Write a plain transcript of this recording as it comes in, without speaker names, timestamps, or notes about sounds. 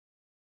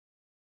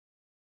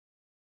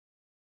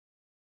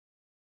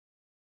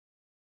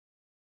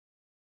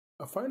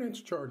A finance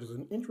charge is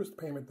an interest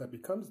payment that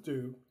becomes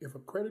due if a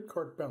credit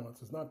card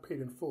balance is not paid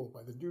in full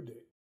by the due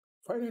date.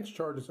 Finance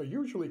charges are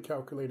usually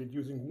calculated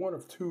using one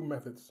of two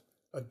methods,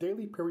 a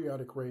daily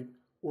periodic rate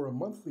or a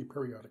monthly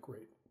periodic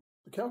rate.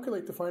 To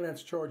calculate the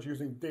finance charge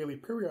using daily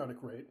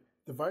periodic rate,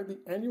 divide the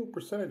annual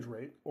percentage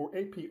rate, or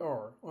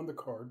APR, on the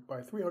card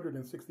by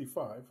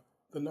 365,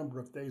 the number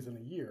of days in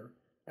a year,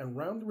 and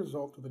round the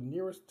result to the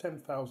nearest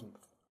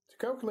 10,000th. To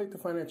calculate the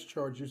finance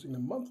charge using the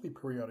monthly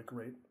periodic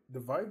rate,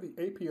 divide the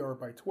APR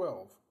by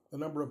 12, the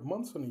number of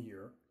months in a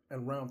year,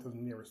 and round to the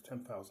nearest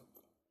 10,000th.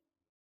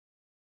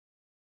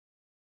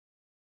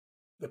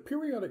 The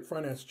periodic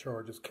finance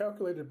charge is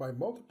calculated by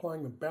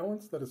multiplying the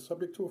balance that is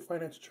subject to a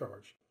finance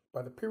charge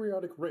by the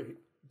periodic rate,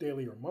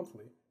 daily or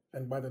monthly,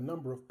 and by the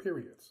number of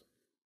periods.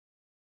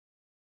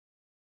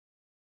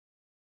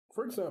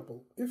 For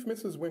example, if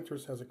Mrs.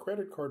 Winters has a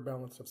credit card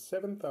balance of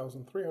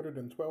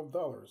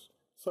 $7,312,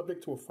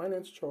 subject to a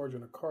finance charge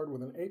on a card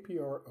with an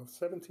APR of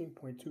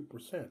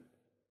 17.2%,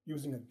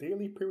 using a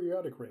daily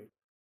periodic rate,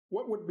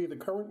 what would be the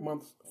current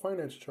month's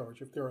finance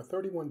charge if there are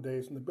 31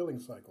 days in the billing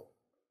cycle?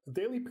 The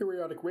daily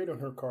periodic rate on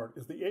her card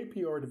is the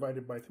APR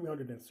divided by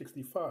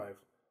 365,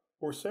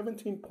 or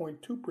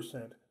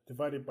 17.2%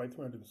 divided by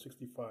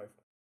 365,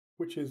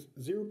 which is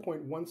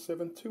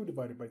 0.172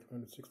 divided by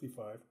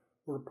 365,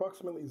 or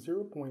approximately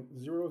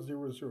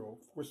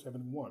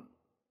 0.000471.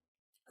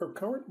 Her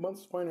current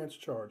month's finance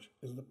charge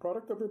is the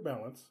product of her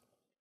balance,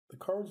 the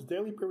card's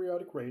daily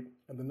periodic rate,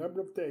 and the number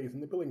of days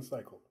in the billing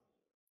cycle,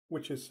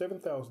 which is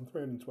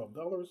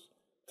 $7,312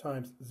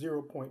 times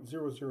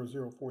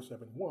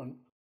 0.000471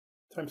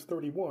 times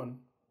 31,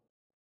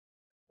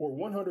 or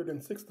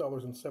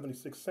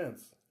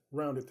 $106.76,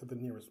 rounded to the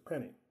nearest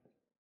penny.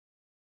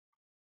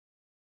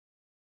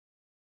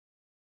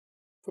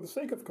 For the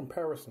sake of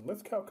comparison,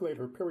 let's calculate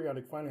her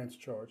periodic finance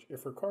charge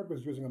if her card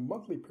was using a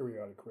monthly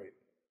periodic rate.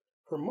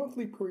 Her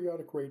monthly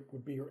periodic rate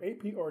would be her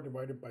APR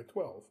divided by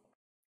 12,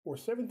 or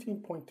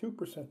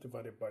 17.2%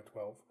 divided by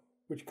 12,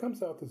 which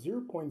comes out to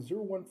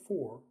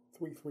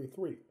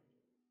 0.014333.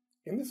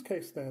 In this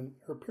case, then,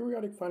 her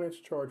periodic finance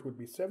charge would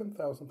be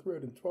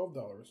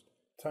 $7,312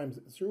 times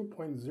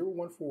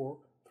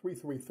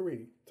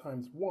 0.014333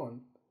 times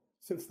 1,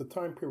 since the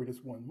time period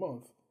is 1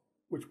 month,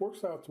 which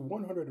works out to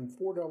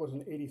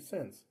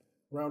 $104.80,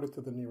 rounded to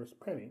the nearest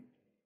penny,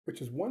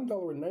 which is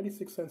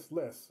 $1.96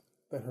 less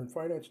than her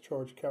finance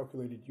charge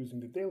calculated using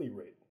the daily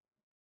rate.